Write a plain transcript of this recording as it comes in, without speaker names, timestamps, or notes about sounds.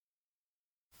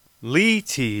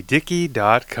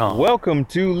LeeTDickey.com. Welcome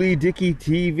to Lee Dickey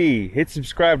TV. Hit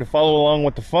subscribe to follow along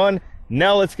with the fun.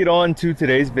 Now let's get on to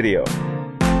today's video.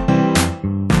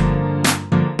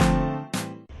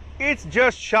 It's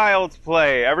just child's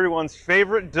play. Everyone's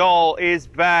favorite doll is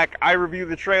back. I review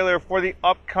the trailer for the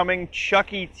upcoming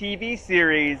Chucky TV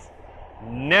series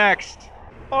next.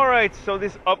 Alright, so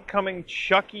this upcoming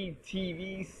Chucky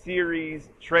TV series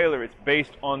trailer, it's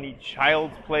based on the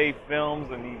Child's Play films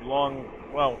and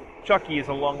the Chucky is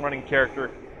a long-running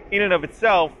character in and of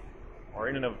itself, or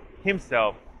in and of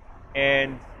himself,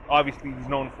 and obviously he's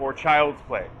known for Child's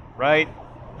Play, right?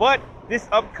 But this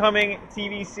upcoming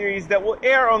TV series that will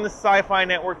air on the Sci-Fi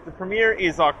Network, the premiere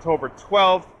is October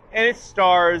 12th, and it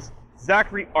stars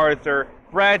Zachary Arthur.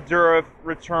 Brad Dourif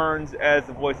returns as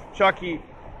the voice of Chucky.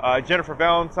 Jennifer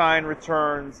Valentine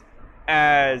returns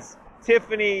as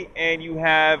Tiffany, and you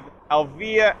have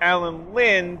Alvia Allen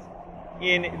Lind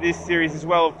in this series as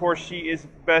well. Of course, she is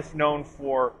best known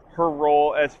for her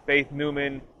role as Faith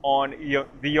Newman on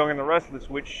The Young and the Restless,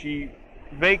 which she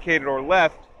vacated or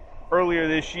left earlier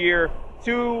this year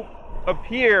to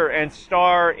appear and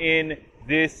star in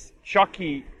this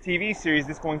Chucky TV series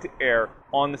that's going to air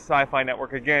on the Sci-Fi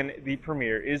Network. Again, the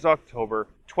premiere is October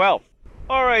 12th.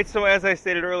 Alright, so as I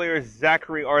stated earlier,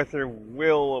 Zachary Arthur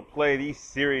will play the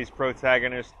series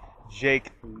protagonist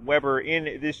Jake Weber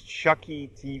in this Chucky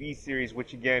TV series,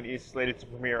 which again is slated to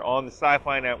premiere on the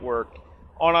Sci-Fi Network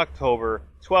on October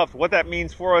 12th. What that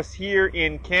means for us here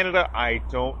in Canada, I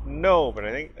don't know, but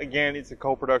I think, again, it's a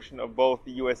co-production of both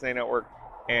the USA Network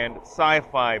and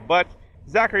Sci-Fi. But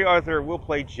Zachary Arthur will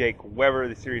play Jake Weber,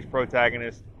 the series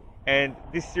protagonist, and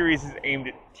this series is aimed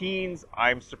at teens.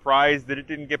 I'm surprised that it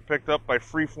didn't get picked up by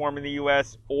Freeform in the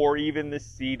US or even the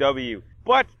CW.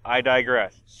 But I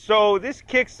digress. So this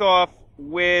kicks off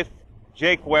with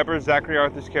Jake Weber, Zachary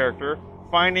Arthur's character,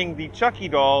 finding the Chucky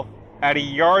doll at a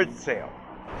yard sale.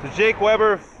 So Jake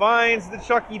Weber finds the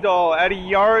Chucky doll at a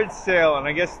yard sale, and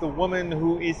I guess the woman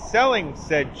who is selling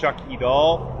said Chucky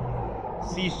doll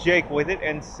sees Jake with it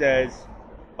and says,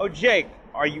 "Oh, Jake,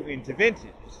 are you into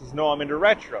vintage?" He says, "No, I'm into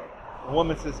retro." The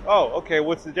woman says, "Oh, okay,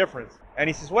 what's the difference?" And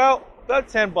he says, "Well, about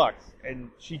 $10.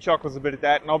 And she chuckles a bit at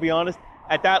that, and I'll be honest,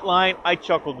 at that line, I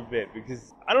chuckled a bit,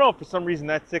 because, I don't know, for some reason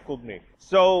that tickled me.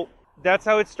 So, that's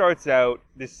how it starts out,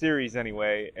 this series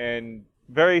anyway, and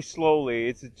very slowly,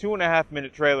 it's a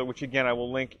 2.5-minute trailer, which again, I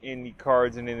will link in the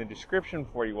cards and in the description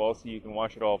for you all, so you can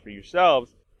watch it all for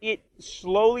yourselves. It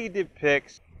slowly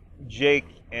depicts Jake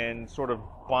and sort of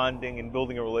bonding and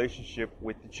building a relationship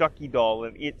with the Chucky doll,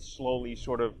 and it slowly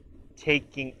sort of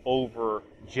taking over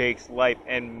Jake's life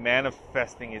and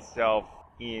manifesting itself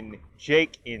in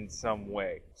Jake in some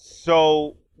way.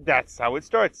 So that's how it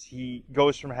starts. He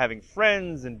goes from having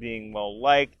friends and being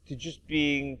well-liked to just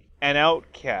being an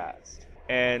outcast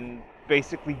and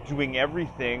basically doing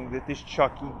everything that this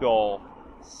Chucky doll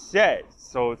says.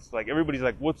 So it's like everybody's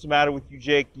like, "What's the matter with you,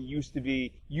 Jake? You used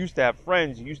to have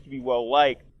friends, you used to be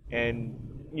well-liked, and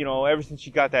you know, ever since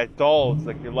you got that doll, it's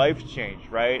like your life's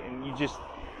changed, right?" And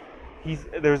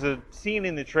there's a scene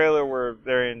in the trailer where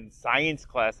they're in science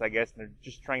class, I guess, and they're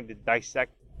just trying to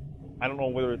dissect, I don't know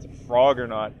whether it's a frog or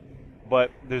not,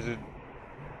 but there's a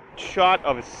shot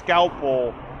of a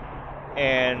scalpel,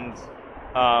 and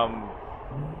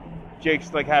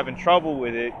Jake's like having trouble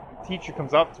with it. The teacher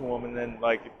comes up to him, and then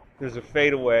like there's a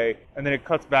fadeaway, and then it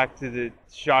cuts back to the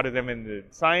shot of them in the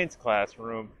science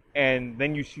classroom, and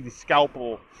then you see the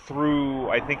scalpel through,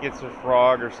 I think it's a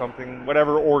frog or something,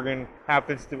 whatever organ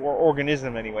happens to, or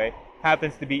organism anyway,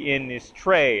 happens to be in this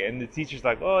tray, and the teacher's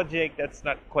like, "Oh, Jake, that's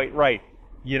not quite right,"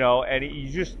 you know, and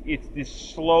it's this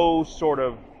slow sort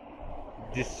of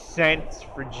descent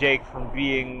for Jake from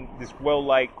being this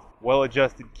well-liked,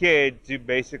 well-adjusted kid to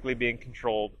basically being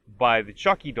controlled by the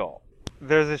Chucky doll.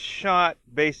 There's a shot,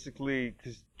 basically,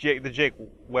 because the Jake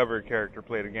Weber character,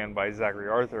 played again by Zachary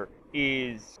Arthur,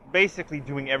 is basically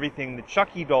doing everything the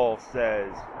Chucky doll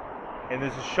says. And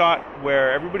there's a shot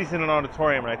where everybody's in an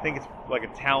auditorium, and I think it's like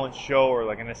a talent show or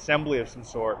like an assembly of some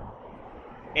sort.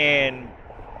 And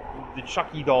the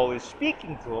Chucky doll is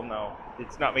speaking to him. Now,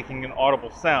 it's not making an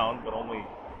audible sound, but only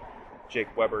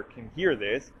Jake Weber can hear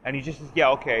this, and he just says,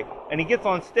 "Yeah, okay." And he gets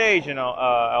on stage, and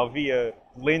Alvia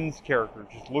Lynn's character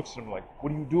just looks at him like,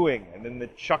 "What are you doing?" And then the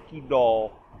Chucky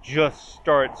doll just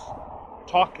starts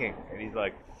talking, and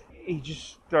he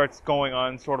just starts going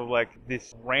on sort of like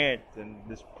this rant and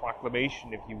this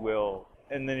proclamation, if you will.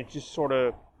 And then it just sort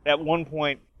of, at one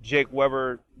point, Jake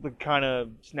Weber kind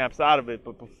of snaps out of it,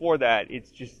 but before that,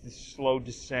 it's just this slow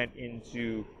descent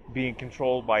into being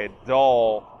controlled by a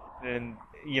doll, and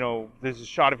you know, there's a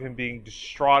shot of him being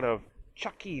distraught of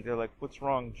Chucky. They're like, what's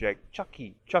wrong, Jake?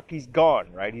 Chucky's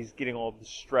gone, right? He's getting all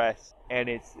distressed, and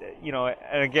it's,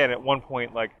 and again, at one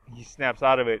point, like, he snaps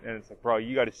out of it, and it's like, bro,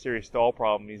 you got a serious doll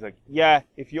problem. And he's like, yeah,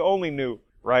 if you only knew,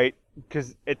 right?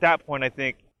 Because at that point, I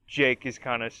think Jake is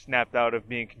kind of snapped out of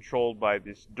being controlled by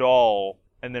this doll,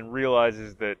 and then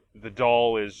realizes that the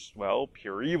doll is, well,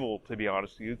 pure evil, to be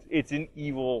honest with you. It's an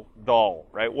evil doll,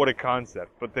 right? What a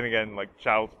concept. But then again, like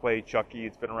Child's Play, Chucky,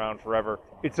 it's been around forever.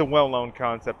 It's a well-known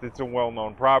concept. It's a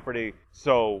well-known property.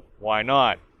 So why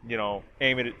not,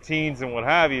 aim it at teens and what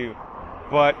have you.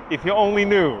 But if you only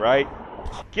knew, right?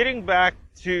 Getting back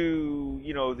to,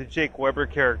 the Jake Weber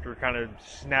character kind of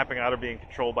snapping out of being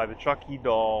controlled by the Chucky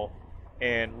doll,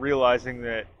 and realizing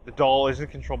that the doll isn't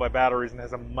controlled by batteries and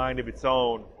has a mind of its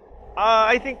own.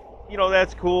 I think,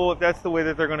 that's cool. If that's the way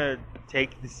that they're going to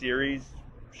take the series,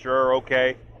 sure,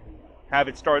 okay. Have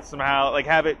it start somehow, like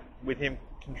have it with him,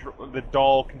 the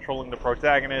doll controlling the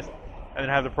protagonist, and then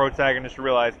have the protagonist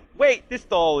realize, wait, this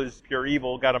doll is pure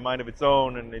evil, got a mind of its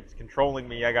own, and it's controlling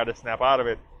me, I got to snap out of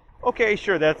it. Okay,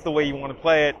 sure, that's the way you want to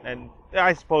play it, and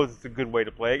I suppose it's a good way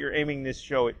to play it. You're aiming this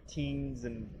show at teens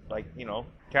and,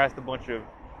 cast a bunch of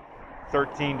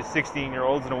 13 to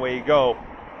 16-year-olds and away you go.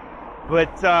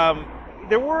 But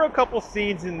there were a couple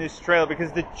scenes in this trailer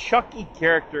because the Chucky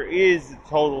character is a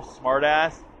total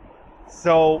smartass.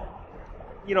 So,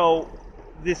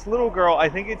 this little girl, I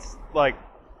think it's like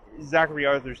Zachary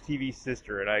Arthur's TV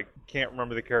sister, and I can't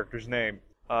remember the character's name.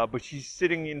 But she's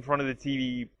sitting in front of the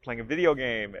TV playing a video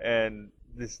game, and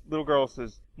this little girl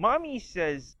says, Mommy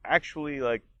says actually,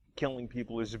 like, killing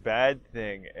people is a bad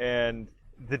thing. And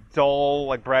the doll,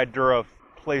 like Brad Dourif,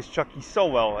 plays Chucky so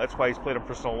well. That's why he's played him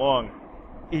for so long.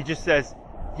 He just says,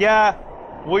 yeah,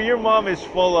 well, your mom is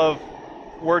full of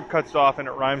word cuts off and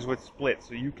it rhymes with split,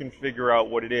 so you can figure out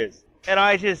what it is. And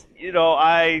I just,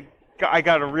 I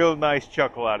got a real nice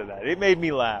chuckle out of that. It made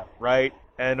me laugh, right?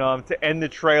 And to end the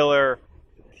trailer,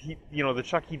 the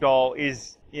Chucky doll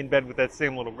is in bed with that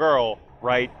same little girl,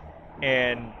 right?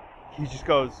 And he just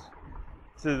goes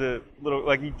to the little,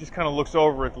 like, he just kind of looks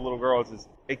over at the little girl and says,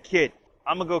 hey, kid,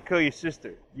 I'm going to go kill your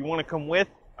sister. You want to come with?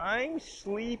 I'm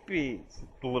sleepy,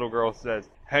 the little girl says.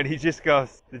 And he just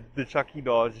goes, the Chucky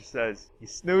doll just says, you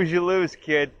snooze, you lose,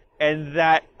 kid. And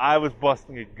that, I was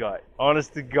busting a gut.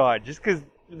 Honest to God. Just because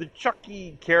the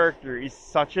Chucky character is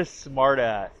such a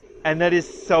smartass. And that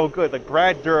is so good. Like,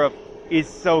 Brad Dourif is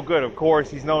so good. Of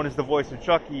course, he's known as the voice of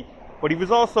Chucky. But he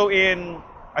was also in,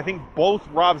 I think, both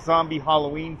Rob Zombie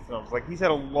Halloween films. Like, he's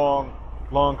had a long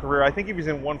career. I think he was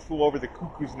in One Flew Over the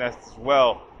Cuckoo's Nest as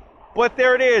well. But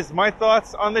there it is. My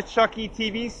thoughts on the Chucky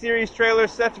TV series trailer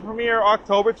set to premiere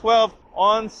October 12th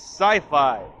on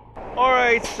Sci-Fi.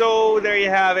 Alright, so there you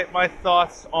have it. My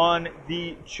thoughts on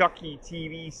the Chucky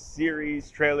TV series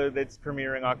trailer that's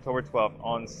premiering October 12th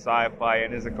on Sci-Fi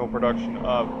and is a co-production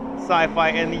of Sci-Fi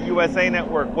and the USA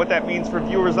Network. What that means for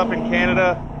viewers up in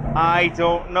Canada, I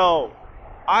don't know.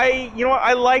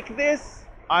 I like this.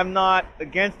 I'm not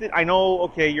against it. I know,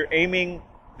 okay, you're aiming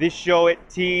this show at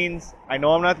teens. I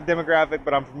know I'm not the demographic,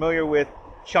 but I'm familiar with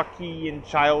Chucky and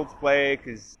Child's Play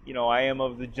because, I am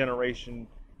of the generation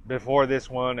before this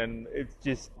one, and it's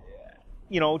just,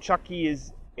 Chucky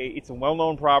it's a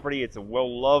well-known property. It's a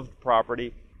well-loved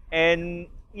property. And,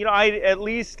 I at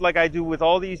least, like I do with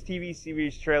all these TV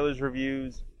series trailers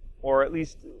reviews, or at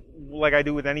least like I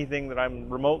do with anything that I'm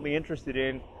remotely interested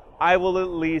in, I will at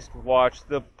least watch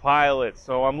the pilot.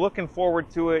 So I'm looking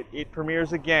forward to it. It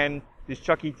premieres again, this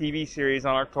Chucky TV series,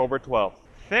 on October 12th.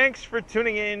 Thanks for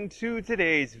tuning in to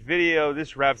today's video.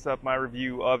 This wraps up my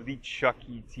review of the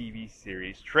Chucky TV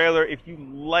series trailer. If you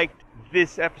liked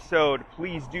this episode,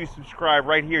 please do subscribe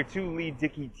right here to Lee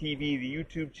Dickey TV, the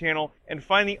YouTube channel, and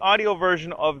find the audio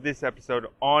version of this episode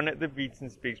on the Beats and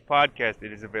Speaks podcast.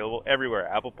 It is available everywhere: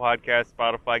 Apple Podcasts,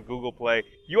 Spotify, Google Play,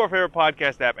 your favorite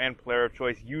podcast app and player of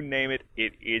choice, you name it,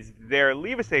 it is there.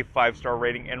 Leave us a 5-star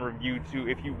rating and review too,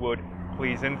 if you would,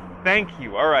 please, and thank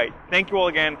you. All right, thank you all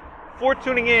again for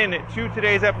tuning in to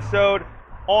today's episode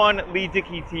on Lee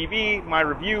Dickey TV, my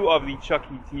review of the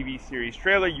Chucky TV series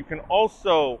trailer. You can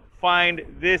also find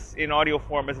this in audio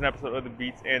form as an episode of the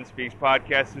Beats and Speaks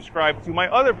podcast. Subscribe to my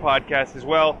other podcasts as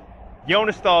well, Yo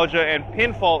Nostalgia and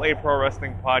Pinfall, a pro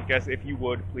wrestling podcast, if you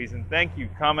would, please and thank you.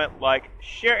 Comment, like,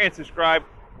 share, and subscribe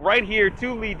right here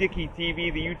to Lee Dickey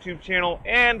TV, the YouTube channel,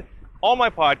 and all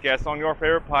my podcasts on your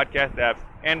favorite podcast apps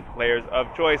and players of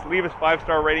choice. Leave us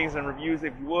 5-star ratings and reviews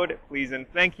if you would, please and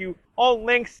thank you. All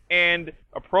links and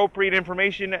appropriate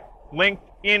information linked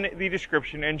in the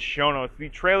description and show notes. The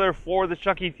trailer for the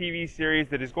Chucky TV series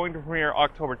that is going to premiere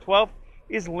October 12th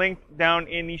is linked down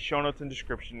in the show notes and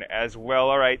description as well.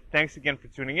 All right, thanks again for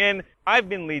tuning in. I've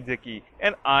been Lee Dickey,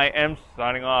 and I am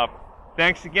signing off.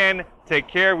 Thanks again. Take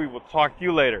care. We will talk to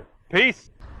you later. Peace.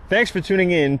 Thanks for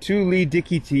tuning in to Lee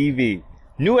Dickey TV.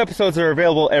 New episodes are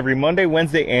available every Monday,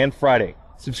 Wednesday, and Friday.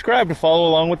 Subscribe to follow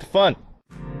along with the fun.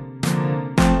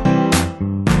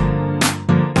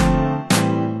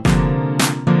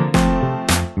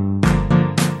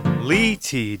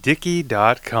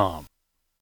 LeeTDickey.com